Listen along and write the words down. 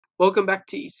Welcome back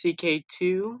to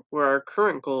CK2, where our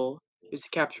current goal is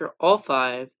to capture all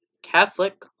 5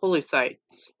 Catholic holy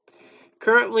sites.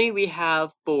 Currently we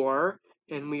have 4,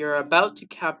 and we are about to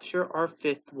capture our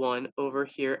 5th one over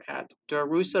here at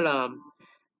Jerusalem,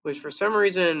 which for some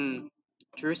reason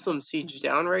Jerusalem's sieged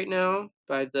down right now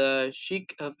by the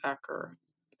Sheikh of Acre.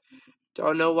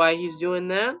 Don't know why he's doing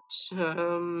that.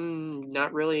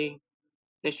 Not really an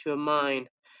issue of mine.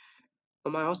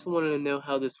 I also wanted to know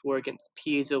how this war against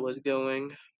Pisa was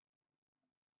going.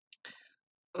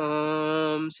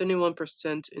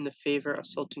 71% in the favor of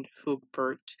Sultan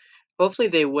Hugbert. Hopefully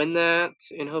they win that,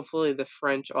 and hopefully the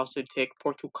French also take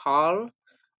Portugal.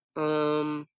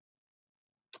 Beyond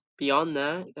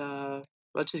that,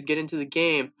 let's just get into the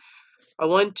game. I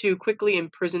want to quickly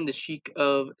imprison the Sheik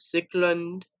of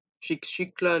Sheikland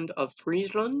of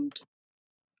Friesland.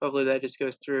 Hopefully that just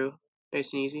goes through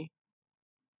nice and easy.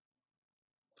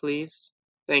 Please.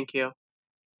 Thank you.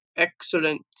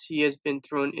 Excellent. He has been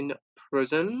thrown in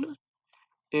prison.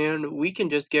 And we can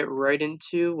just get right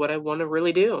into what I want to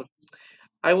really do.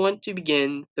 I want to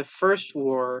begin the first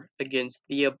war against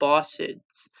the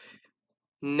Abbasids.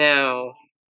 Now,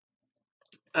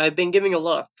 I've been giving a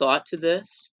lot of thought to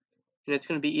this, and it's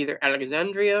going to be either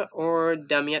Alexandria or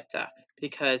Damietta,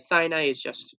 because Sinai is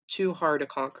just too hard to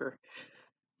conquer.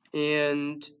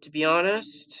 And to be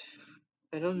honest,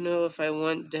 I don't know if I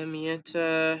want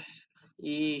Damietta.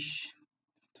 Yeesh,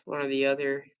 it's one or the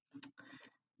other.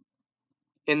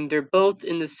 And they're both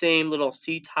in the same little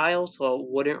sea tile, so it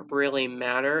wouldn't really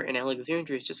matter, and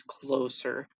Alexandria is just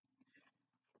closer.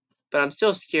 But I'm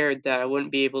still scared that I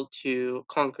wouldn't be able to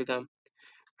conquer them.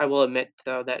 I will admit,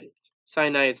 though, that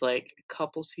Sinai is like a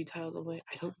couple sea tiles away.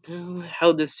 I don't know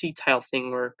how this sea tile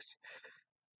thing works.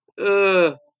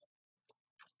 Ugh.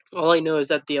 All I know is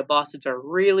that the Abbasids are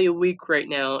really weak right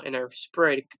now and are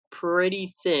spread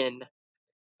pretty thin.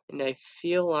 And I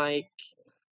feel like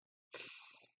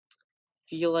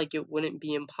it wouldn't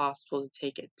be impossible to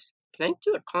take it. Can I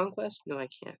do a conquest? No, I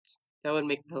can't. That would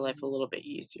make my life a little bit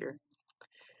easier.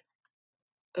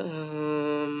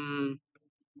 You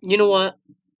know what?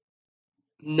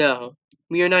 No,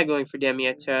 we are not going for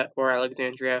Damietta or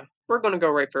Alexandria. We're going to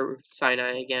go right for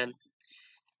Sinai again.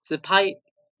 Supply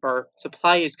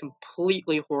is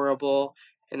completely horrible,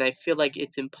 and I feel like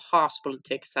it's impossible to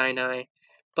take Sinai.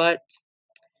 But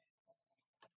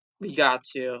we got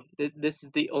to. This is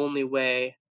the only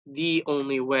way. The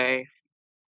only way.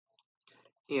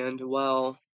 And,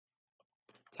 well,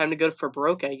 time to go for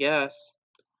broke, I guess.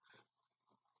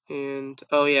 And,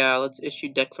 oh yeah, let's issue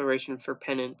declaration for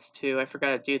penance, too. I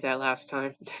forgot to do that last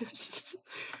time.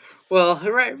 Well,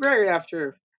 right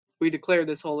after we declare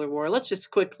this holy war, let's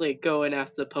just quickly go and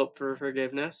ask the Pope for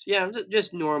forgiveness. Yeah,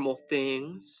 just normal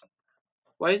things.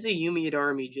 Why is the Umayyad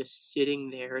army just sitting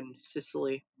there in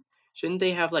Sicily? Shouldn't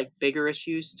they have, like, bigger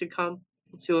issues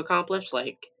to accomplish,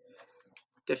 like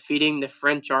defeating the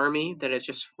French army that is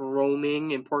just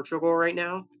roaming in Portugal right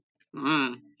now?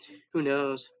 Who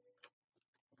knows?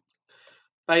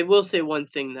 I will say one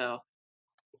thing, though.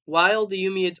 While the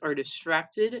Umayyads are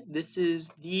distracted, this is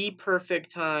the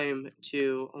perfect time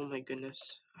to... Oh my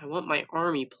goodness. I want my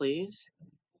army, please.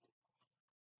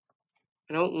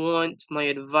 I don't want my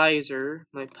advisor,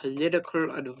 my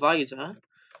political advisor.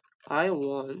 I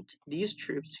want these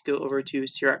troops to go over to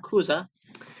Siracusa.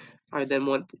 I then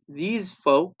want these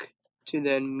folk to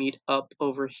then meet up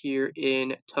over here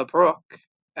in Tobruk.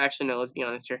 Actually, no, let's be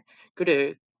honest here. Go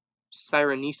to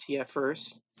Cyrenaica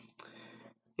first.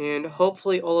 And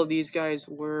hopefully all of these guys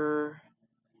were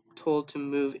told to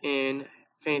move in.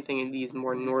 If anything, these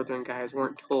more northern guys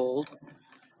weren't told.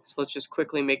 So let's just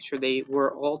quickly make sure they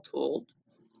were all told.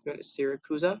 Go to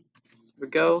Siracusa. Here we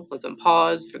go. Let's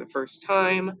unpause for the first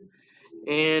time.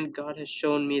 And God has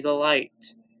shown me the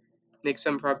light. Make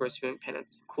some progress doing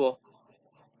penance. Cool.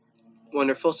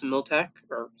 Wonderful. Some Miltech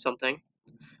or something.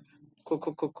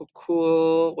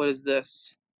 Cool. What is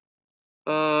this?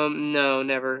 No,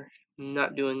 never. I'm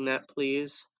not doing that,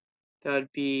 please. That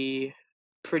would be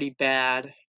pretty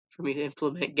bad for me to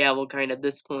implement Gavelkind at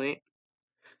this point.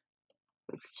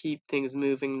 Let's keep things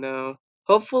moving, though.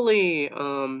 Hopefully,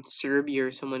 Serbia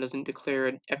or someone doesn't declare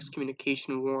an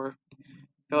excommunication war.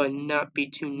 That would not be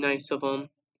too nice of them,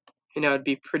 and I would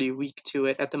be pretty weak to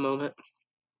it at the moment.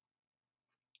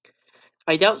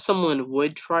 I doubt someone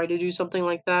would try to do something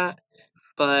like that,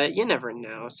 but you never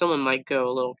know. Someone might go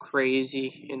a little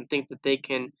crazy and think that they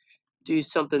can do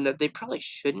something that they probably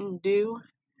shouldn't do,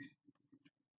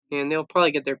 and they'll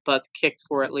probably get their butts kicked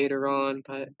for it later on,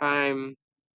 but I'm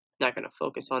not going to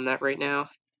focus on that right now.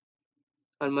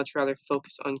 I'd much rather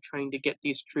focus on trying to get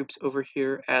these troops over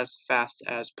here as fast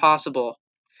as possible.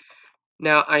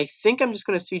 Now, I think I'm just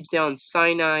going to siege down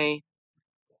Sinai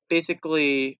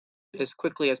basically as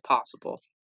quickly as possible.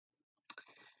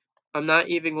 I'm not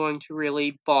even going to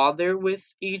really bother with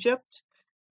Egypt.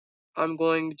 I'm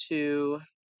going to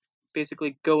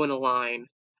basically go in a line.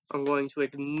 I'm going to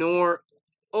ignore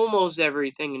almost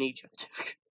everything in Egypt.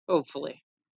 Hopefully.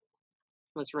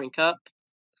 Let's rank up.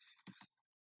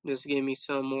 Just give me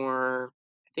some more,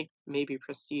 I think maybe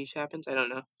prestige happens, I don't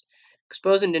know.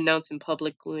 Expose and denounce him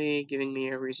publicly, giving me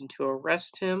a reason to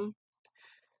arrest him.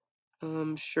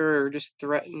 Sure, just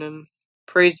threaten him.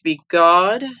 Praise be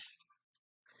God.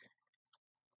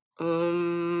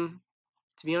 To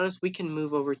be honest, we can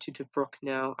move over to Tobruk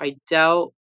now. I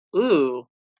doubt... Ooh,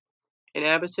 an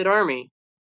Abbasid army.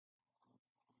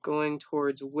 Going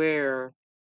towards where?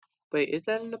 Wait, is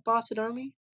that an Abbasid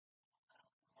army?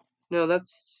 No,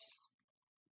 that's...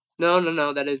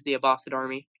 No, that is the Abbasid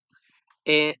army.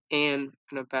 And an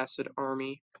Abbasid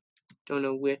army. Don't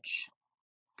know which.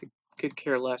 Could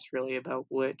care less, really, about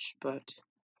which, but...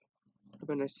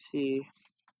 We're gonna see.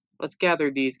 Let's gather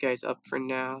these guys up for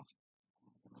now.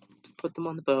 Let's put them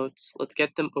on the boats. Let's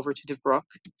get them over to Tobruk.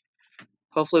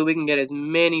 Hopefully we can get as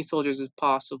many soldiers as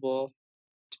possible.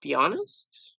 To be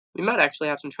honest, we might actually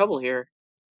have some trouble here.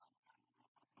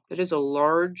 That is a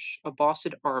large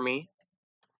Abbasid army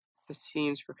that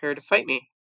seems prepared to fight me.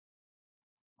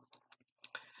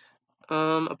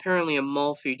 Apparently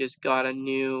Amalfi just got a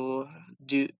new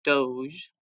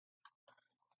doge.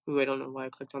 Ooh, I don't know why I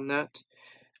clicked on that.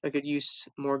 I could use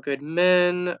more good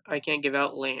men. I can't give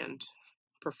out land,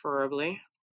 preferably.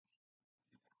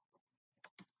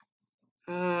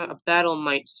 A battle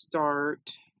might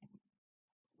start.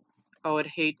 I would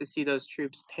hate to see those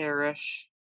troops perish.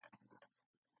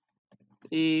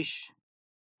 Eesh.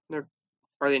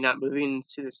 Are they not moving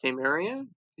to the same area?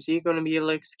 Is he going to be able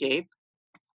to escape?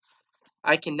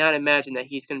 I cannot imagine that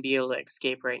he's going to be able to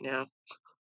escape right now.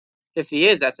 If he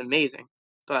is, that's amazing.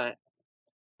 But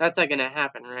that's not going to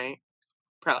happen, right?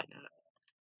 Probably not.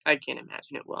 I can't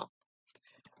imagine it will.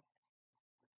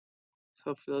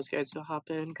 So hope for those guys to hop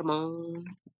in. Come on.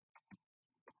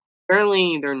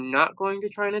 Apparently, they're not going to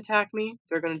try and attack me.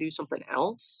 They're going to do something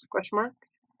else? Question mark.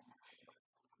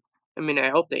 I mean,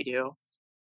 I hope they do.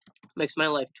 Makes my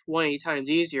life 20 times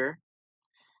easier.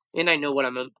 And I know what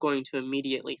I'm going to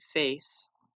immediately face.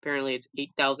 Apparently, it's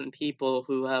 8,000 people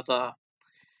who have a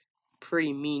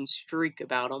pretty mean streak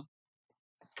about them.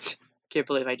 Can't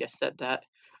believe I just said that.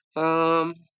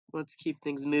 Let's keep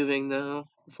things moving, though,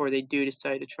 before they do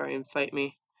decide to try and fight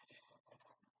me.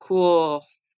 Cool.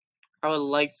 I would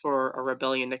like for a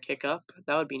rebellion to kick up.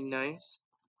 That would be nice.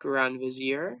 Grand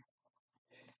Vizier.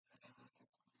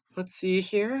 Let's see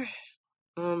here.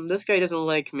 This guy doesn't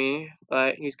like me,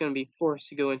 but he's going to be forced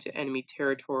to go into enemy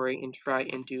territory and try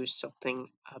and do something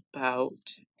about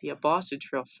the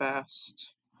Abbasids real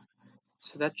fast.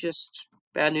 So that's just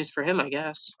bad news for him, I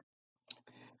guess.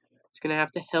 He's going to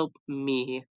have to help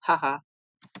me. Haha.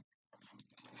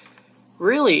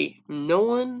 Really? No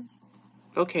one?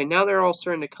 Okay, now they're all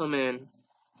starting to come in.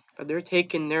 But they're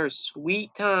taking their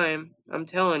sweet time, I'm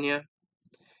telling you.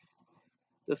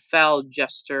 The foul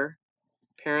jester.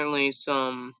 Apparently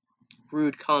some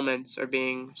rude comments are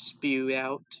being spewed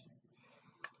out.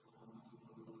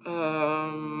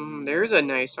 There's a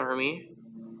nice army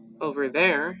over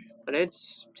there, but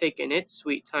it's taking its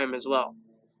sweet time as well.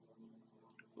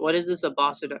 What is this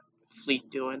Abbasid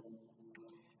fleet doing?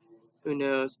 Who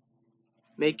knows?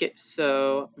 Make it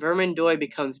so Vermandoy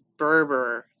becomes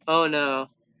Berber. Oh no.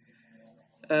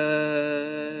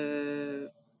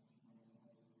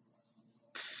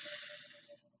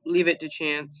 Leave it to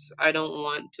chance. I don't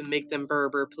want to make them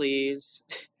Berber, please.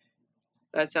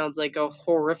 That sounds like a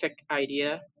horrific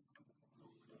idea.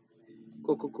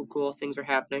 Cool. Things are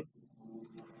happening.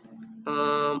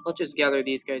 Let's just gather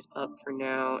these guys up for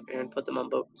now and put them on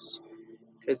boats.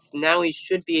 Because now he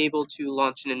should be able to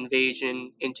launch an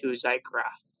invasion into Zygra.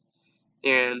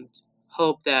 And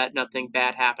hope that nothing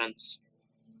bad happens.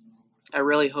 I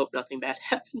really hope nothing bad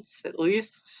happens, at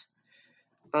least.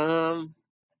 Zygra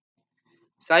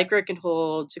can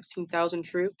hold 16,000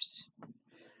 troops.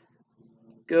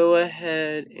 Go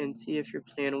ahead and see if your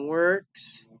plan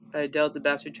works. I doubt the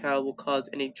bastard child will cause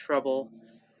any trouble.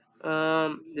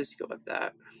 Just go with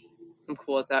that. I'm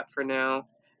cool with that for now.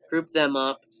 Group them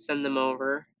up, send them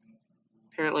over.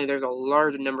 Apparently there's a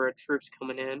large number of troops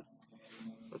coming in.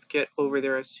 Let's get over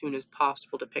there as soon as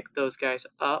possible to pick those guys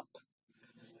up.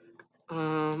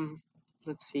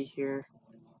 Let's see here.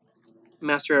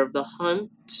 Master of the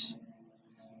Hunt.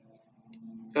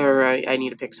 Alright, I need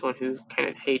to pick someone who kind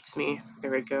of hates me.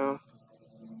 There we go.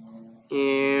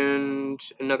 And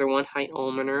another one, High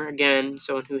Almoner. Again,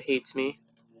 someone who hates me.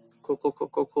 Cool, cool, cool,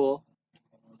 cool, cool.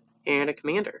 And a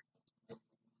commander.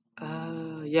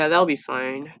 Yeah, that'll be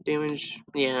fine. Damage,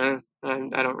 yeah, I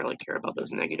don't really care about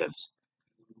those negatives.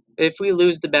 If we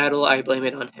lose the battle, I blame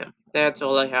it on him. That's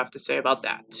all I have to say about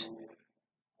that.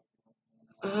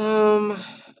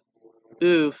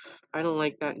 Oof, I don't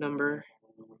like that number.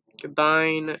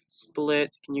 Combine,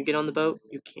 split. Can you get on the boat?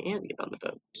 You can get on the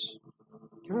boat.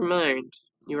 Never mind.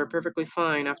 You are perfectly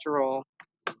fine after all.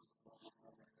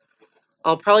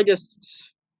 I'll probably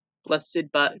just, blessed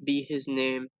be his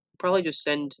name, probably just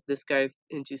send this guy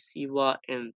into Siwa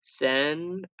and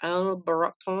then Al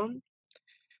Barakton.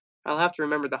 I'll have to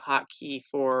remember the hotkey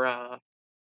for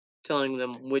telling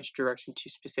them which direction to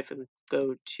specifically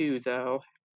go to, though.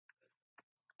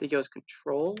 I think it was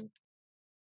Control?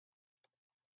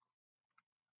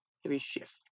 Maybe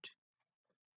Shift.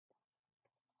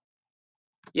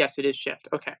 Yes, it is Shift.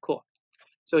 Okay, cool.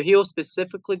 So he'll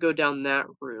specifically go down that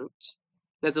route.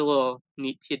 That's a little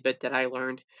neat tidbit that I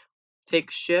learned.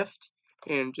 Take Shift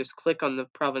and just click on the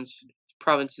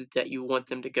provinces that you want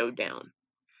them to go down.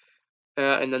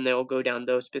 And then they'll go down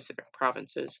those specific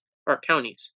provinces, or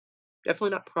counties.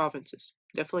 Definitely not provinces,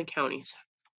 definitely counties.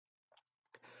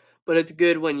 But it's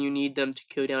good when you need them to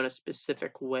go down a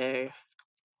specific way.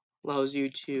 Allows you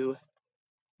to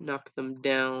knock them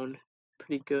down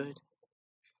pretty good.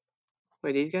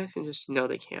 Wait, these guys can just, no,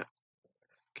 they can't.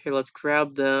 Okay, let's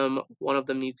grab them. One of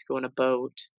them needs to go on a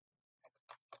boat.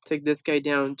 Take this guy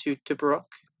down to Tobruk,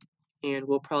 and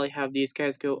we'll probably have these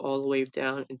guys go all the way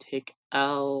down and take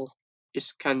Al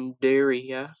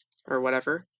Iskandaria, or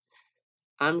whatever.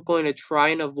 I'm going to try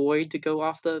and avoid to go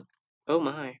off the... Oh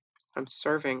my, I'm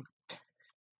serving.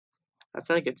 That's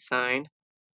not a good sign.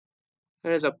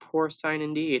 That is a poor sign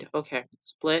indeed. Okay,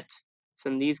 split.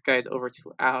 Send these guys over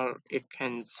to Al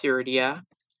Iskandaria,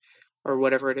 or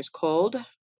whatever it is called.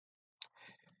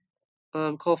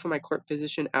 Call for my court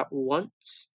position at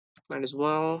once. Might as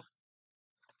well.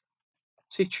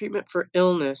 Seek treatment for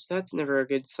illness. That's never a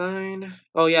good sign.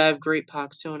 Oh yeah, I have great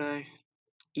pox, don't I?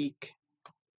 Eek.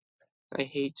 I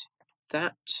hate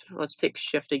that. Let's take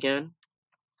shift again.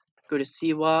 Go to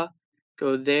Siwa.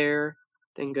 Go there.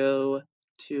 Then go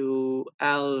to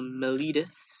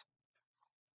Al-Melidis.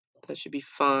 That should be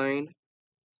fine.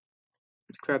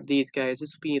 Let's grab these guys.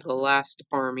 This will be the last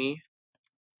army.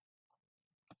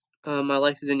 My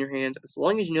life is in your hands. As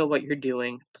long as you know what you're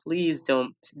doing, please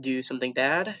don't do something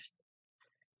bad.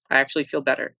 I actually feel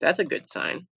better. That's a good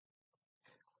sign.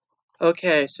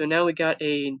 Okay, so now we got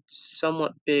a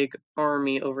somewhat big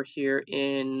army over here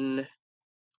in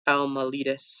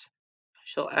Al-Malidis. I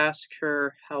shall ask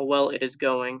her how well it is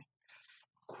going.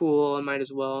 Cool, I might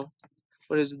as well.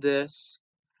 What is this?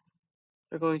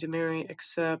 They're going to marry,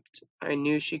 except I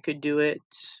knew she could do it.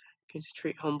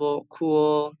 Concentrate, humble,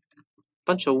 cool.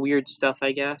 Bunch of weird stuff,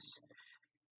 I guess.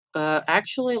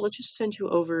 Actually, let's just send you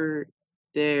over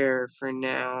there for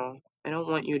now. I don't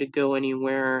want you to go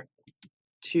anywhere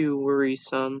too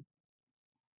worrisome.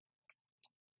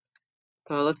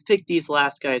 Let's pick these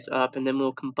last guys up, and then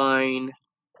we'll combine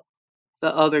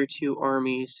the other two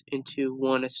armies into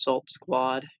one assault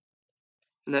squad.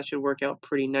 And that should work out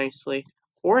pretty nicely.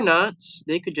 Or not.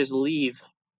 They could just leave.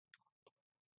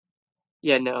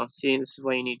 Yeah, no. See, this is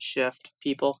why you need shift,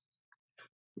 people.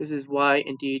 This is why,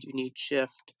 indeed, you need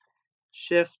shift.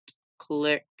 Shift,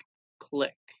 click,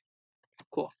 click.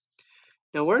 Cool.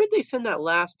 Now, where did they send that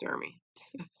last army?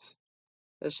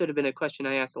 That should have been a question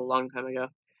I asked a long time ago.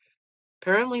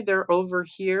 Apparently, they're over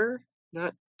here,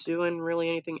 not doing really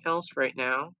anything else right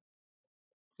now.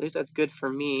 At least that's good for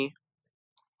me.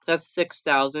 That's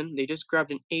 6,000. They just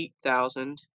grabbed an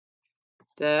 8,000.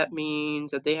 That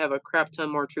means that they have a crap ton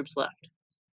more troops left.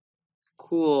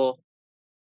 Cool.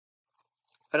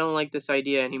 I don't like this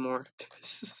idea anymore.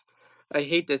 I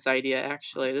hate this idea,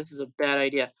 actually. This is a bad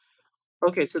idea.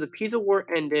 Okay, so the Pisa War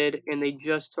ended, and they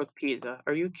just took Pisa.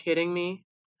 Are you kidding me?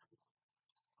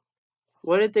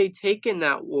 What did they take in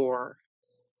that war?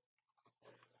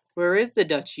 Where is the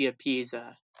Duchy of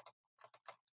Pisa?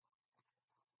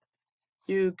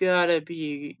 You gotta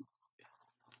be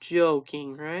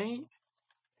joking, right?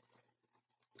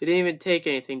 They didn't even take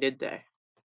anything, did they?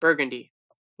 Burgundy.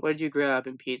 What did you grab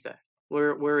in Pisa?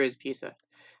 Where is Pisa?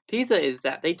 Pisa is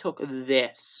that. They took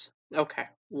this. Okay,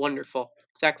 wonderful.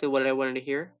 Exactly what I wanted to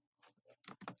hear.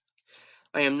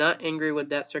 I am not angry with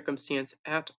that circumstance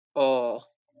at all.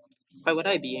 Why would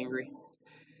I be angry?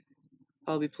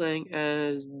 I'll be playing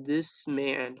as this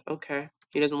man. Okay.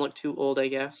 He doesn't look too old, I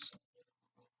guess.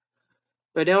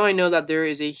 But now I know that there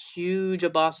is a huge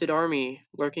Abbasid army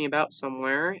lurking about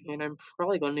somewhere, and I'm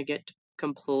probably going to get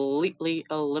completely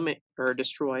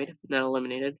destroyed, not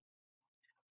eliminated.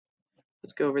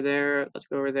 Let's go over there. Let's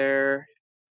go over there.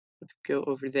 Let's go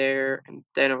over there and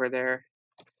then over there.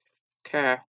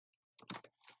 Okay.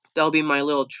 That'll be my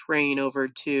little train over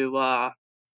to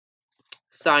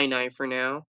Sinai for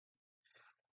now.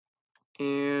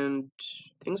 And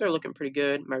things are looking pretty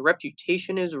good. My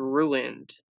reputation is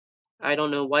ruined. I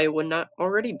don't know why it would not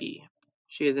already be.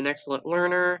 She is an excellent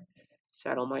learner.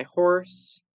 Saddle my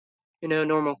horse. You know,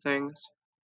 normal things.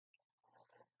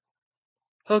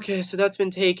 Okay, so that's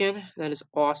been taken. That is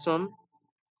awesome.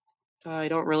 I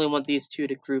don't really want these two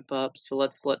to group up, so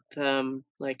let's let them,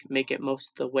 like, make it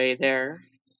most of the way there.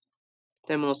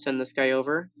 Then we'll send this guy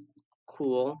over.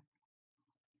 Cool.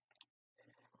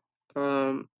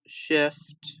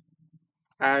 Shift.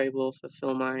 I will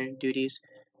fulfill my duties.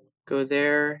 Go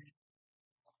there.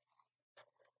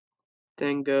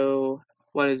 Then go,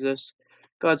 what is this?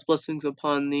 God's blessings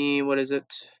upon thee. What is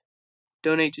it?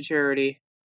 Donate to charity.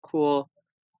 Cool.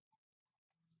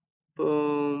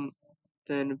 Boom.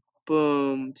 Then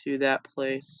boom to that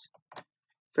place.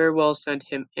 Very well, send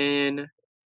him in.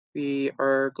 We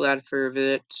are glad for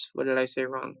it. What did I say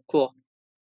wrong? Cool.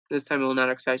 This time it will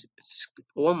not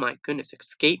oh my goodness,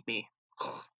 escape me.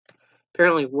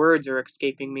 Apparently words are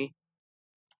escaping me.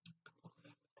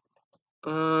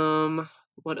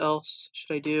 What else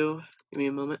should I do? Give me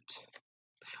a moment.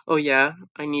 Oh yeah,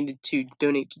 I needed to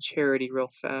donate to charity real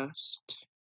fast.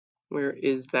 Where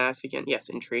is that again? Yes,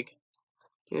 intrigue.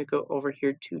 I'm gonna go over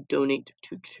here to donate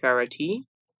to charity.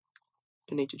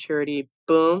 Donate to charity,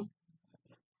 boom.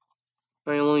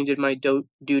 I only did my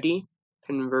duty.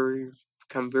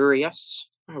 Convurius,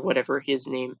 or whatever his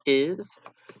name is.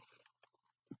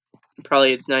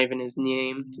 Probably it's not even his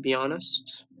name, to be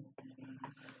honest.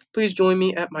 Please join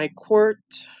me at my court.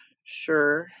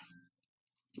 Sure.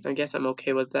 I guess I'm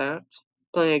okay with that.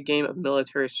 Playing a game of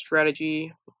military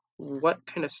strategy. What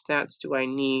kind of stats do I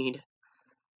need?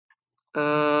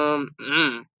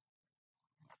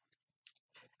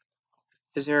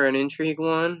 Is there an intrigue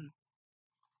one?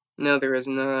 No, there is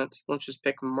not. Let's just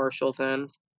pick Marshall then.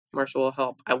 Marshall will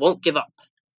help. I won't give up.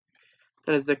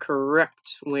 That is the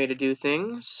correct way to do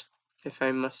things, if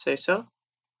I must say so.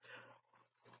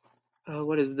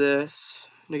 What is this?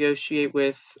 Negotiate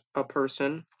with a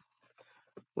person.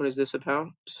 What is this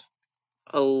about?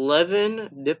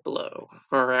 11 Diplo.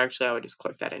 Or actually, I would just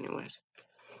click that anyways.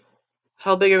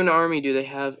 How big of an army do they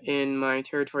have in my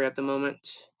territory at the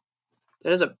moment?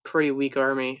 That is a pretty weak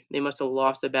army. They must have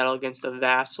lost a battle against a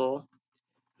vassal.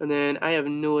 And then I have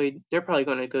no idea. They're probably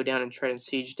going to go down and try to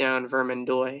siege down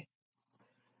Vermandoy.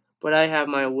 But I have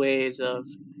my ways of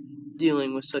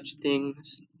dealing with such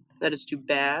things. That is too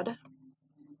bad.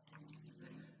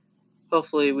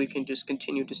 Hopefully we can just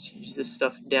continue to siege this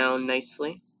stuff down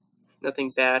nicely.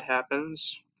 Nothing bad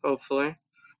happens, hopefully.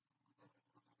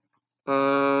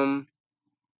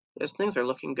 Those things are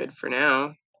looking good for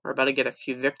now. We're about to get a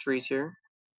few victories here.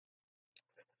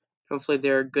 Hopefully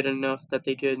they're good enough that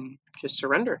they can just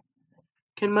surrender.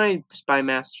 Can my spy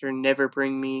master never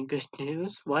bring me good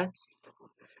news? What?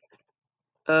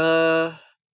 I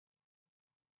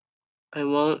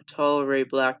won't tolerate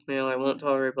blackmail. I won't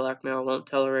tolerate blackmail. I won't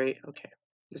tolerate. Okay.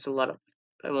 There's a lot of.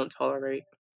 I won't tolerate.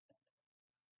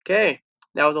 Okay.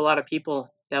 That was a lot of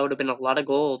people. That would have been a lot of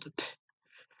gold.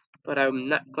 But I'm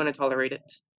not going to tolerate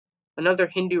it. Another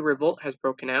Hindu revolt has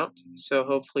broken out, so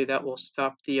hopefully that will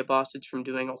stop the Abbasids from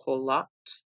doing a whole lot.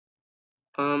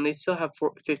 They still have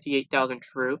 58,000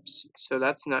 troops, so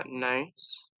that's not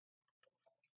nice.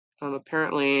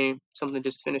 Apparently something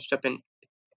just finished up in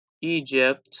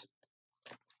Egypt.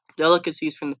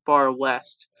 Delicacies from the far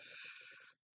west.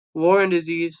 War and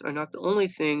disease are not the only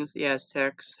things the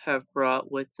Aztecs have brought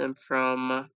with them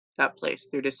from that place,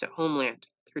 their distant homeland.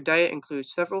 Their diet includes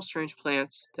several strange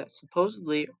plants that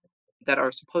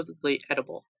are supposedly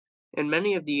edible, and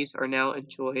many of these are now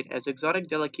enjoyed as exotic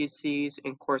delicacies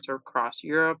in courts across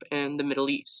Europe and the Middle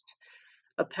East.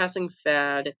 A passing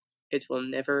fad, it will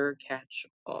never catch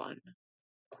on.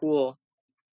 Cool.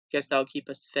 Guess that'll keep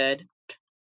us fed,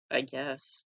 I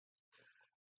guess.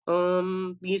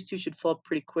 These two should fall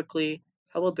pretty quickly.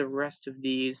 How about the rest of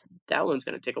these? That one's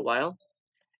gonna take a while.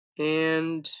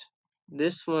 And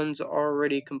this one's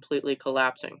already completely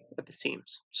collapsing at the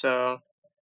seams. So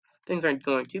things aren't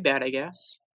going too bad, I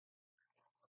guess.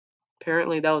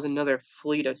 Apparently that was another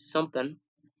fleet of something.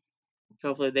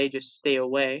 Hopefully they just stay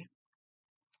away.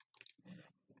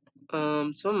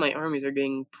 Some of my armies are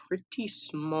getting pretty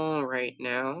small right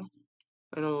now.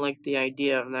 I don't like the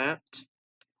idea of that.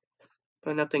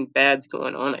 But nothing bad's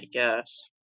going on, I guess.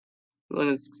 As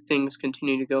long as things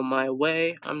continue to go my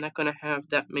way, I'm not going to have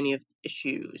that many of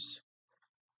issues.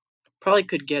 Probably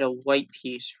could get a white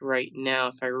piece right now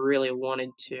if I really wanted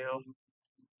to.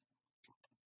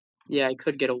 Yeah, I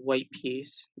could get a white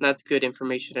piece. That's good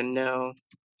information to know.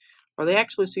 Are they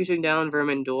actually sieging down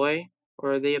Vermandoy?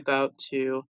 Or are they about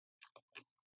to...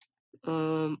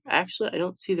 actually, I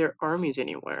don't see their armies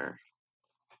anywhere.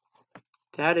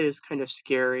 That is kind of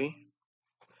scary.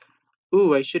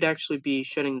 Ooh, I should actually be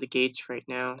shutting the gates right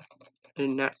now. I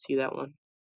did not see that one.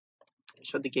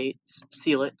 Shut the gates.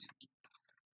 Seal it.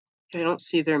 I don't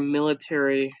see their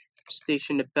military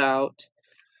stationed about.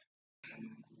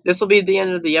 This will be the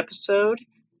end of the episode,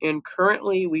 and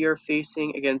currently we are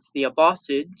facing against the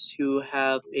Abbasids, who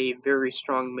have a very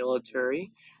strong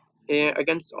military,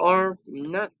 against our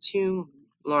not too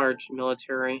large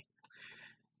military.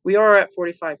 We are at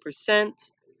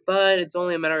 45%, but it's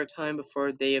only a matter of time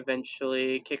before they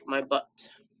eventually kick my butt.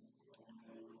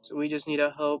 So we just need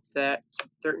to hope that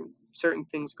certain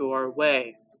things go our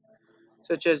way,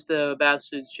 such as the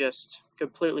Abbasids just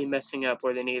completely messing up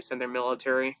where they need to send their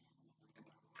military.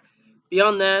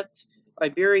 Beyond that,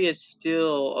 Iberia is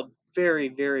still a very,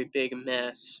 very big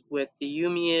mess, with the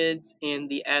Umayyads and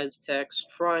the Aztecs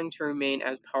trying to remain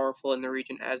as powerful in the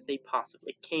region as they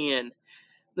possibly can.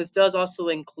 This does also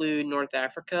include North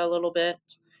Africa a little bit,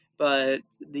 but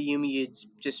the Umayyads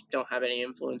just don't have any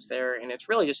influence there, and it's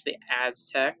really just the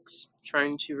Aztecs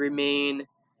trying to remain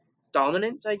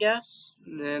dominant, I guess.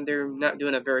 And they're not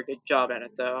doing a very good job at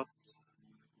it, though.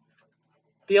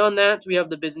 Beyond that, we have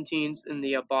the Byzantines and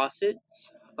the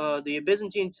Abbasids. The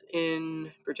Byzantines,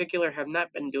 in particular, have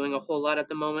not been doing a whole lot at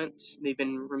the moment. They've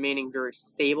been remaining very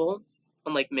stable,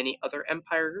 unlike many other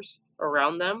empires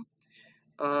around them.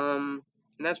 And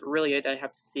that's really it I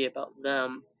have to say about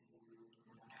them.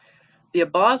 The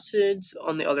Abbasids,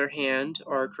 on the other hand,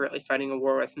 are currently fighting a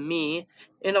war with me,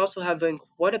 and also having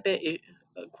quite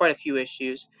a few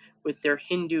issues with their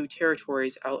Hindu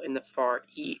territories out in the Far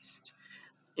East.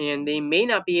 And they may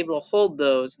not be able to hold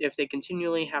those if they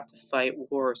continually have to fight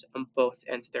wars on both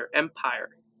ends of their empire.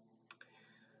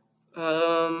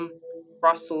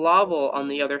 Roslavl, on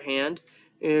the other hand,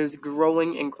 is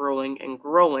growing and growing and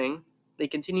growing. They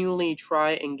continually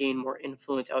try and gain more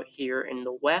influence out here in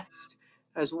the west,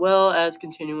 as well as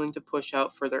continuing to push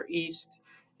out further east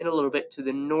and a little bit to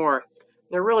the north.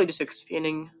 They're really just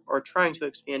expanding or trying to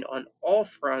expand on all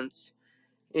fronts,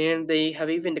 and they have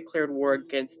even declared war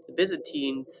against the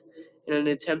Byzantines in an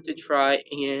attempt to try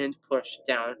and push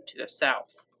down to the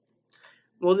south.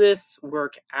 Will this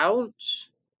work out?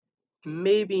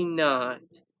 Maybe not,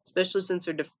 especially since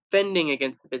they're defending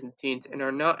against the Byzantines and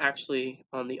are not actually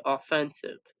on the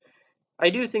offensive. I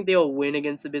do think they will win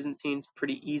against the Byzantines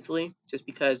pretty easily, just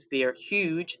because they are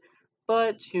huge,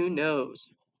 but who knows?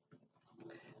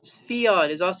 Sviat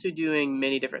is also doing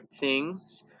many different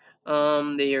things.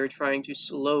 They are trying to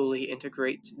slowly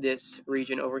integrate this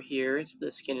region over here, it's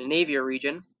the Scandinavia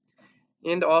region,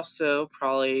 and also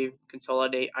probably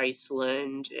consolidate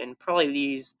Iceland and probably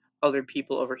these other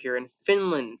people over here in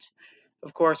Finland.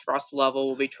 Of course, Roslavl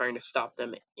will be trying to stop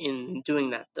them in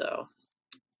doing that, though.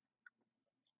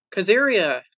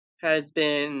 Khazaria has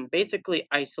been basically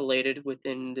isolated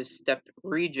within the steppe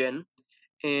region,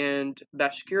 and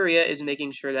Bashkiria is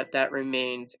making sure that that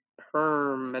remains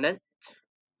permanent.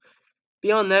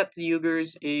 Beyond that, the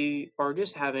Uyghurs are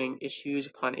just having issues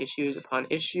upon issues upon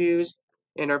issues,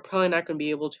 and are probably not going to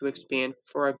be able to expand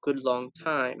for a good long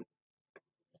time.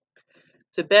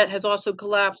 Tibet has also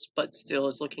collapsed, but still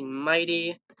is looking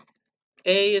mighty.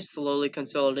 A is slowly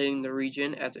consolidating the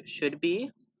region as it should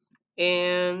be,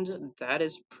 and that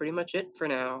is pretty much it for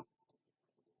now.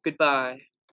 Goodbye.